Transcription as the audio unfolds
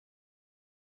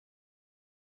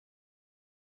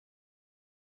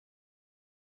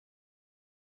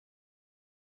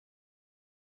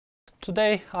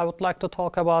Today I would like to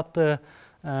talk about the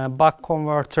buck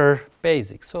converter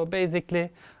basics. So basically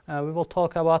we will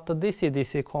talk about the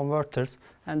DC-DC converters,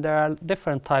 and there are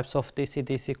different types of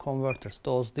DC-DC converters.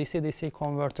 Those DC-DC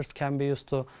converters can be used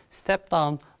to step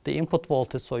down the input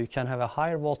voltage, so you can have a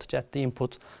higher voltage at the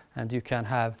input and you can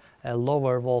have a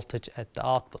lower voltage at the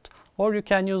output. Or you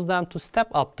can use them to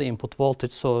step up the input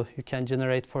voltage, so you can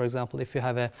generate, for example, if you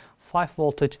have a 5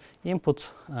 voltage input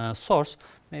source,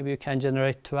 maybe you can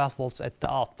generate 12 volts at the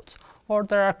output. Or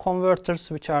there are converters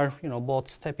which are both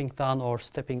stepping down or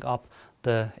stepping up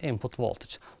the input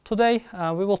voltage. Today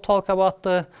we will talk about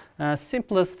the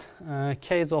simplest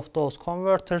case of those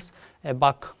converters, a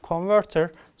buck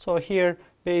converter. So here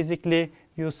basically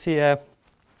you see a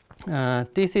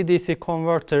DC-DC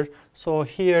converter. So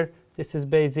here this is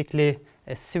basically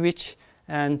a switch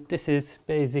and this is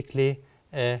basically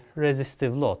a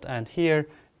resistive load, and here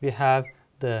we have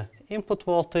the input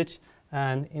voltage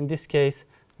and in this case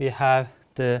we have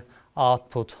the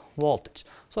output voltage.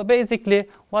 So basically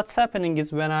what's happening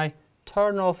is when I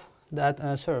turn off that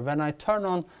when I turn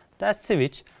on that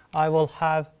switch, I will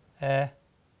have a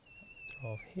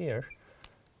here.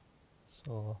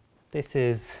 So this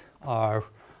is our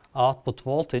output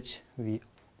voltage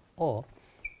VO.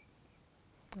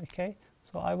 Okay,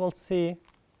 so I will see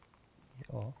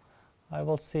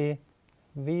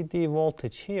VD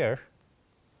voltage here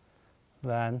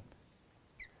when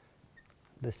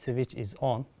the switch is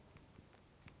on.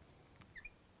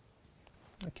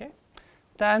 Okay,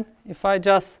 then if I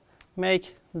just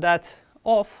make that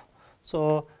off,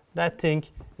 so that thing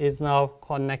is now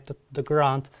connected to the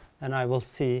ground and I will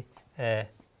see a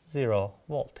 0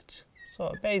 voltage.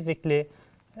 So basically,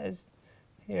 as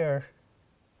here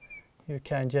you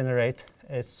can generate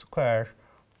a square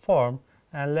form,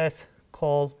 and let's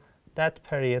call that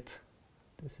period,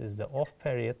 this is the off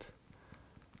period,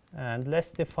 and let's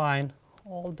define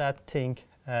all that thing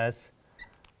as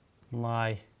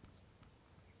my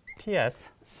TS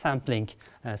sampling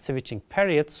switching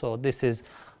period. So this is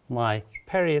my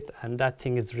period and that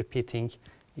thing is repeating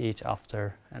each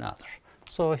after another.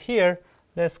 So here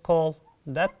let's call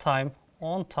that time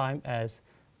on time as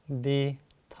D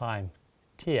time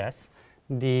TS.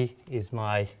 D is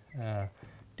my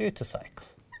duty cycle.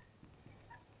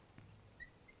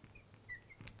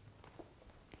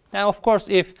 Now of course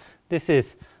if this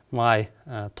is my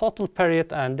total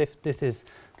period and if this is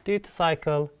duty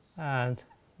cycle, and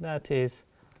that is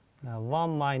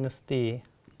 1 minus D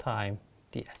time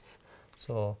TS.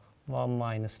 So 1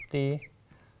 minus D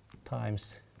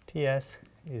times TS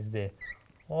is the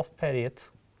off period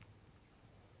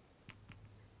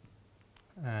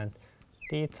and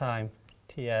D time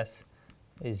TS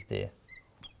is the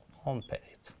on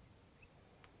period.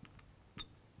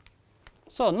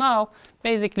 So now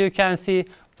basically you can see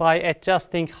by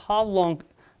adjusting how long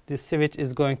this switch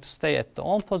is going to stay at the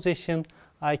on position,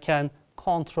 I can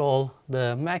control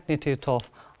the magnitude of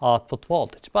output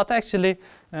voltage. But actually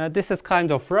this is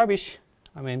kind of rubbish.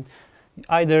 I mean,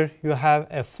 either you have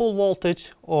a full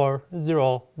voltage or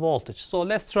 0 voltage. So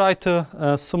let's try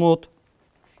to smooth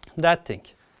that thing.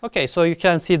 Okay, so you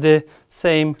can see the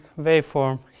same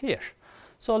waveform here.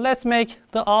 So let's make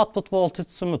the output voltage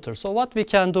smoother. So what we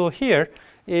can do here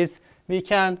is we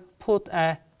can put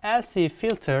a LC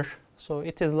filter. So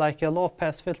it is like a low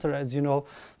pass filter, as you know.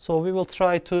 So we will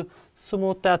try to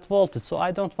smooth that voltage. So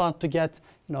I don't want to get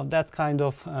that kind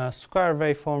of square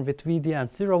waveform with VD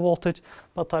and 0 voltage,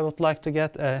 but I would like to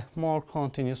get a more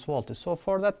continuous voltage. So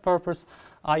for that purpose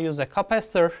I use a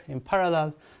capacitor in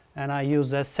parallel and I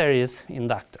use a series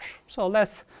inductor. So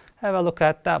let's have a look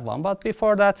at that one. But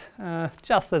before that,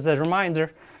 just as a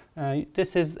reminder,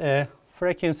 this is a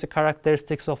frequency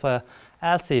characteristics of a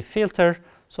LC filter.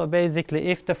 So basically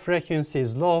if the frequency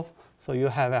is low, so you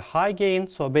have a high gain,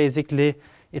 so basically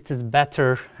it is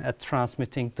better at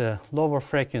transmitting the lower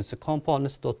frequency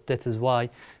components. So that is why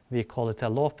we call it a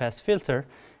low pass filter.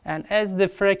 And as the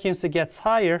frequency gets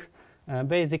higher,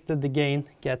 basically the gain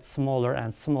gets smaller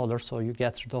and smaller, so you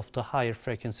get rid of the higher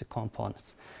frequency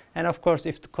components. And of course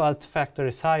if the quality factor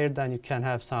is higher, then you can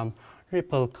have some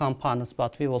ripple components,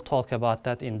 but we will talk about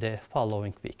that in the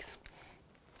following weeks.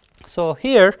 So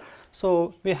here,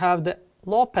 so we have the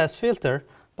low pass filter,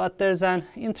 but there's an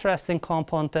interesting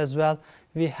component as well.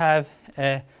 We have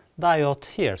a diode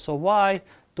here. So why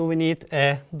do we need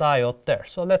a diode there?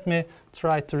 So let me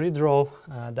try to redraw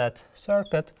that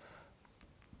circuit.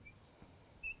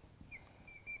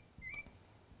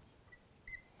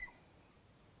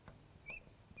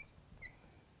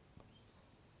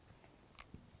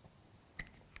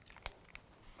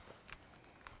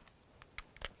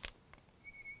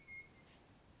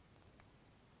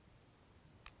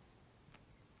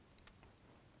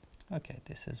 Okay,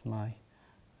 this is my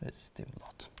resistive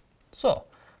load. So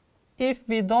if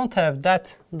we don't have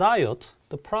that diode,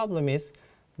 the problem is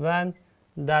when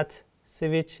that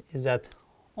switch is at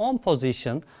on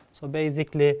position, so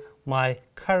basically my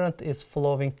current is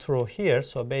flowing through here,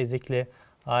 so basically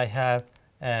I have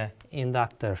an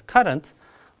inductor current.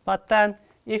 But then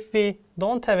if we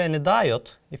don't have any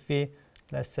diode, if we,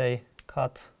 let's say,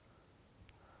 cut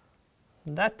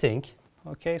that thing,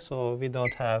 okay, so we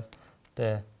don't have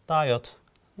the diode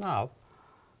now,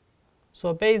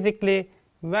 so basically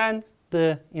when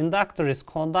the inductor is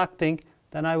conducting,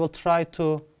 then I will try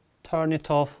to turn it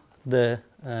off the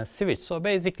switch. So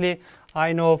basically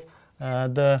I know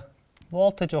the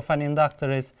voltage of an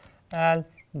inductor is L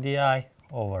di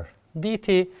over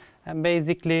dt, and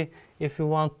basically if you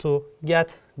want to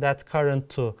get that current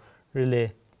to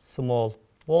really small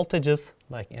voltages,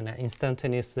 like in an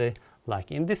instantaneously,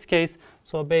 like in this case,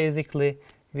 so basically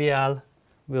VL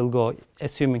will go,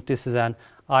 assuming this is an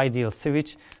ideal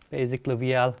switch, basically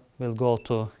VL will go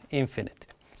to infinity.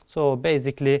 So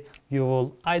basically you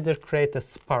will either create a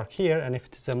spark here, and if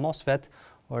it is a MOSFET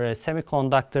or a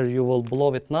semiconductor, you will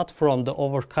blow it not from the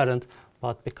overcurrent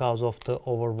but because of the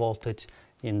overvoltage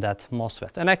in that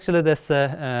MOSFET. And actually that's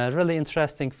a really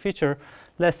interesting feature.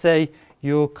 Let's say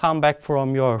you come back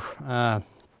from your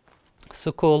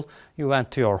school, you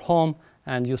went to your home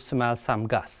and you smell some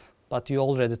gas, but you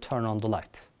already turn on the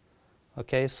light.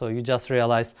 Okay, so you just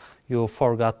realize you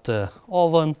forgot the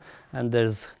oven and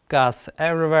there's gas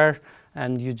everywhere,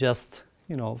 and you just,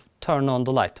 turn on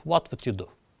the light. What would you do?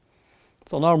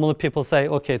 So normally people say,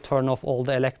 okay, turn off all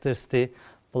the electricity,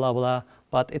 blah, blah,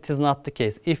 but it is not the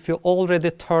case. If you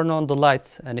already turn on the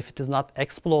lights and if it is not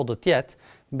exploded yet,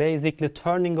 basically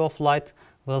turning off light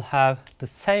will have the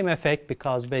same effect,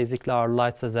 because basically our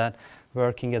lights is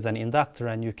working as an inductor,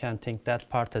 and you can think that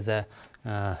part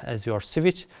as your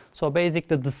switch. So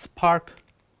basically the spark,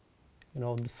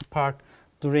 the spark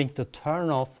during the turn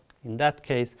off, in that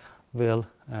case, will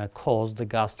cause the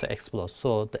gas to explode.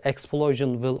 So the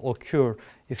explosion will occur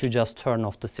if you just turn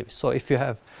off the switch. So if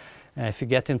you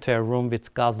get into a room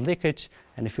with gas leakage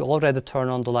and if you already turn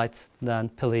on the lights, then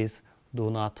please do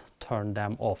not turn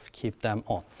them off, keep them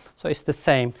on. So it's the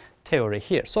same theory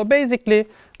here. So basically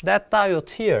that diode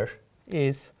here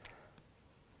is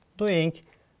doing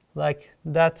like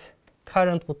that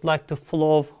current would like to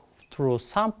flow through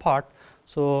some part.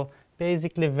 So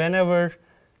basically whenever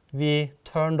we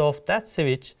turned off that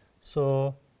switch,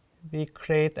 so we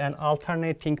create an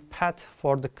alternating path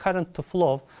for the current to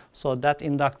flow, so that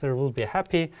inductor will be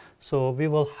happy. So we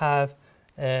will have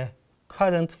a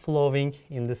current flowing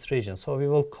in this region. So we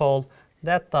will call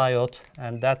that diode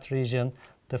and that region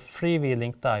the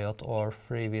freewheeling diode or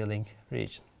freewheeling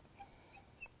region.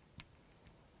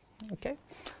 Okay,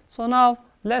 so now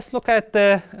let's look at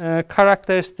the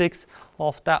characteristics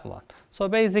of that one. So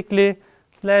basically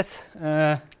let's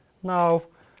now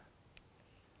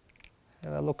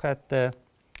have a look at the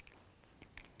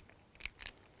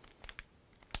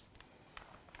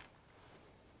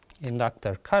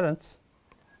inductor currents.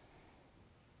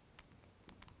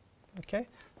 Okay,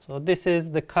 so this is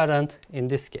the current in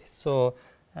this case. So,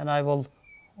 and I will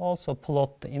also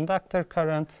plot the inductor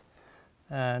current,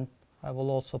 and I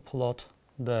will also plot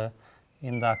the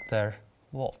inductor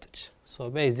voltage.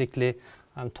 So basically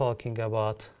I'm talking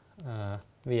about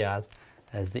VL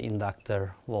as the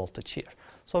inductor voltage here.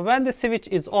 So when the switch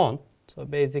is on, so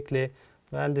basically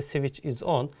when the switch is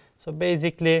on, so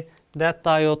basically that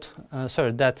diode,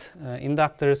 that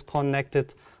inductor is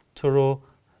connected through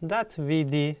that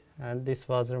VD, and this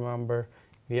was, remember,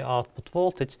 V output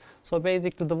voltage. So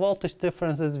basically the voltage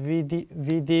difference is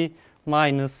VD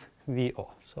minus VO.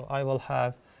 So I will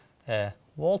have a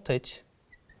voltage,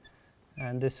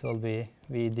 and this will be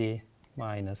VD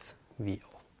minus VO.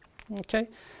 Okay,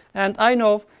 and I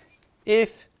know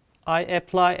if I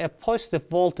apply a positive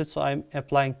voltage, so I'm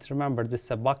applying, remember this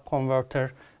is a buck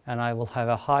converter, and I will have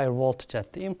a higher voltage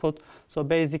at the input. So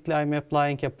basically I'm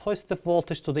applying a positive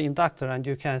voltage to the inductor, and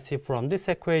you can see from this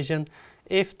equation,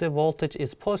 if the voltage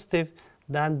is positive,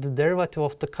 then the derivative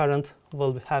of the current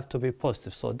will have to be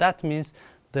positive. So that means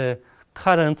the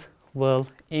current will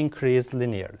increase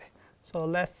linearly. So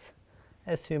let's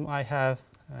assume I have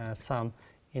some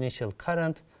initial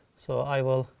current. So I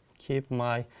will keep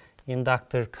my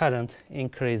inductor current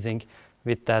increasing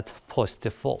with that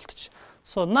positive voltage.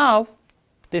 So now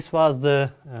this was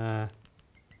the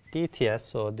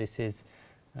DTS, so this is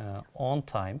on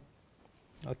time.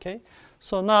 Okay,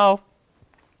 so now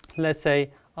let's say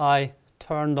I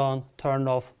turned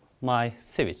off my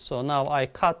switch. So now I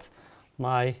cut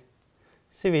my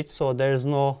switch, so there is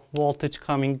no voltage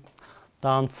coming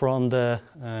down from the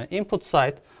input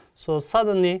side. So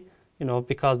suddenly,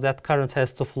 because that current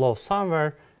has to flow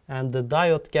somewhere, and the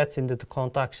diode gets into the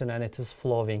conduction and it is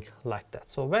flowing like that.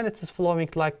 So when it is flowing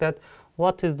like that,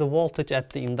 what is the voltage at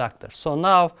the inductor? So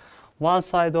now one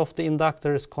side of the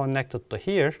inductor is connected to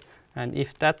here, and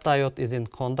if that diode is in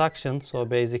conduction, so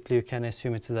basically you can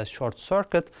assume it is a short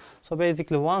circuit. So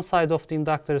basically one side of the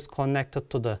inductor is connected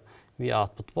to the V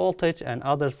output voltage and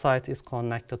other side is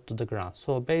connected to the ground.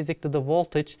 So basically the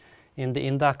voltage in the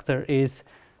inductor is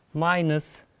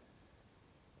minus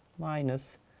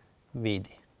VD.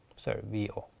 Sorry,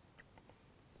 VO.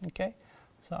 Okay,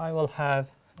 so I will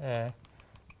have a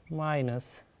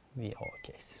minus VO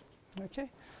case.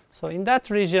 Okay, so in that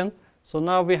region, so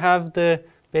now we have the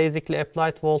basically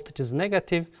applied voltage is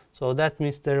negative, so that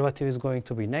means derivative is going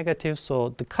to be negative, so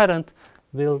the current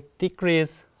will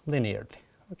decrease linearly.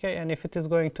 Okay, and if it is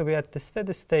going to be at the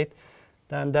steady state,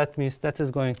 then that means that is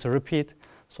going to repeat,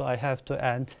 so I have to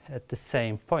end at the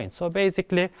same point. So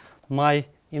basically my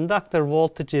inductor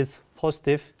voltage is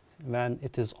positive when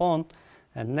it is on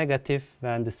and negative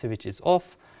when the switch is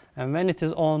off, and when it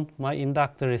is on my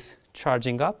inductor is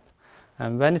charging up,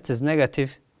 and when it is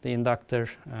negative the inductor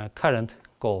current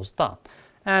goes down.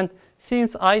 And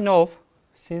since I know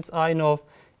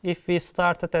if we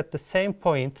started at the same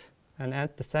point and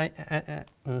at the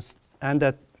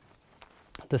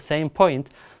same point,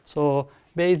 so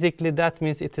basically that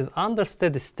means it is under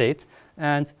steady state,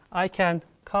 and I can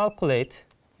calculate,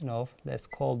 let's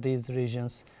call these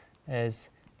regions as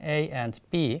A and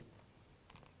B.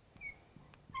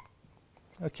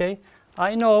 Okay,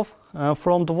 I know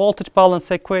from the voltage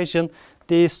balance equation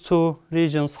these two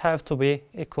regions have to be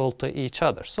equal to each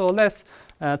other. So let's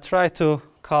try to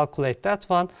calculate that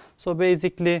one. So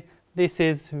basically this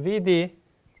is VD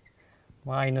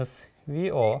minus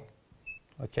VO,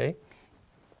 okay,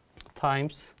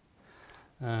 times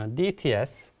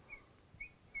DTS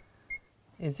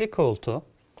is equal to,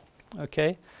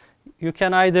 okay, you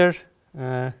can either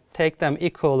take them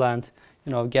equal and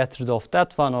get rid of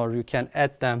that one, or you can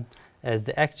add them as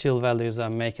the actual values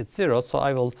and make it 0. So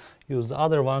I will use the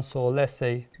other one. So let's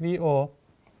say VO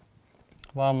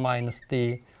 1 minus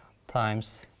D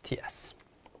times TS.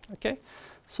 Okay,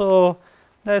 so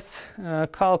let's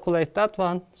calculate that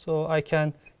one, so I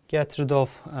can get rid of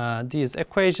these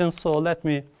equations. So let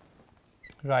me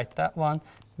write that one.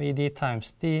 VD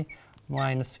times D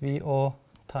minus VO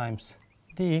times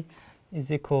D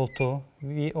is equal to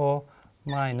VO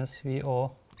minus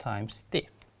VO times D.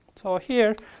 So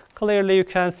here clearly you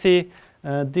can see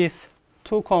these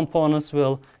two components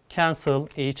will cancel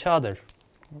each other.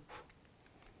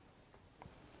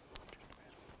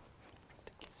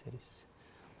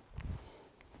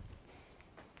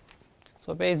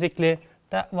 So basically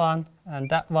that one and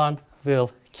that one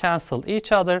will cancel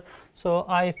each other. So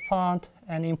I found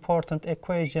an important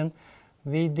equation,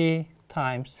 VD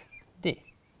times D.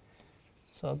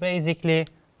 So basically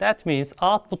that means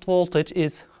output voltage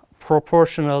is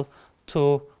proportional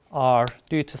to our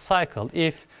duty cycle.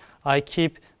 If I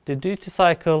keep the duty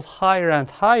cycle higher and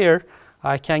higher,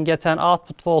 I can get an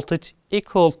output voltage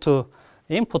equal to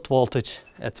input voltage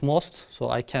at most. So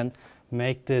I can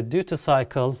make the duty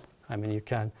cycle, you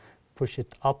can push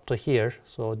it up to here.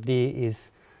 So D is,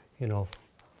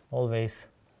 always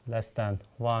less than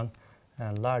 1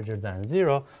 and larger than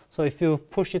 0. So if you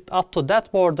push it up to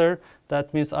that border,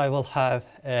 that means I will have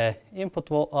a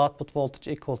output voltage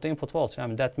equal to input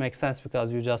voltage. That makes sense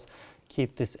because you just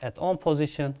keep this at on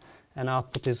position and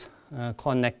output is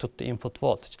connected to input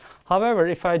voltage. However,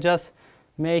 if I just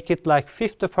make it like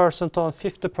 50% on,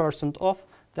 50% off,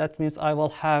 that means I will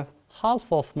have half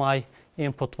of my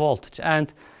input voltage.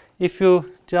 And if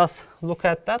you just look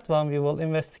at that one, we will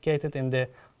investigate it in the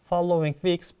following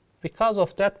weeks. Because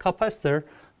of that capacitor,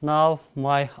 now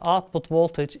my output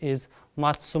voltage is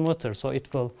much smoother, so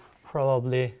it will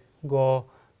probably go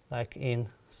like in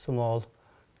small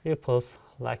ripples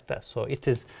like that. So it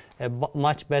is a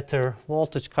much better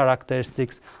voltage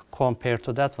characteristics compared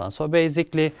to that one. So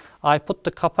basically I put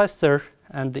the capacitor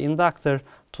and the inductor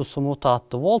to smooth out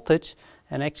the voltage,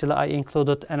 and actually I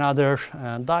included another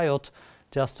diode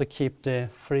just to keep the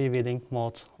freewheeling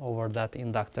mode over that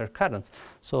inductor current.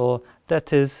 So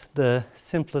that is the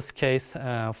simplest case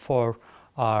for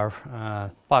our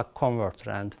buck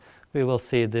converter, and we will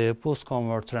see the boost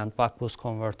converter and buck boost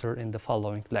converter in the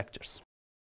following lectures.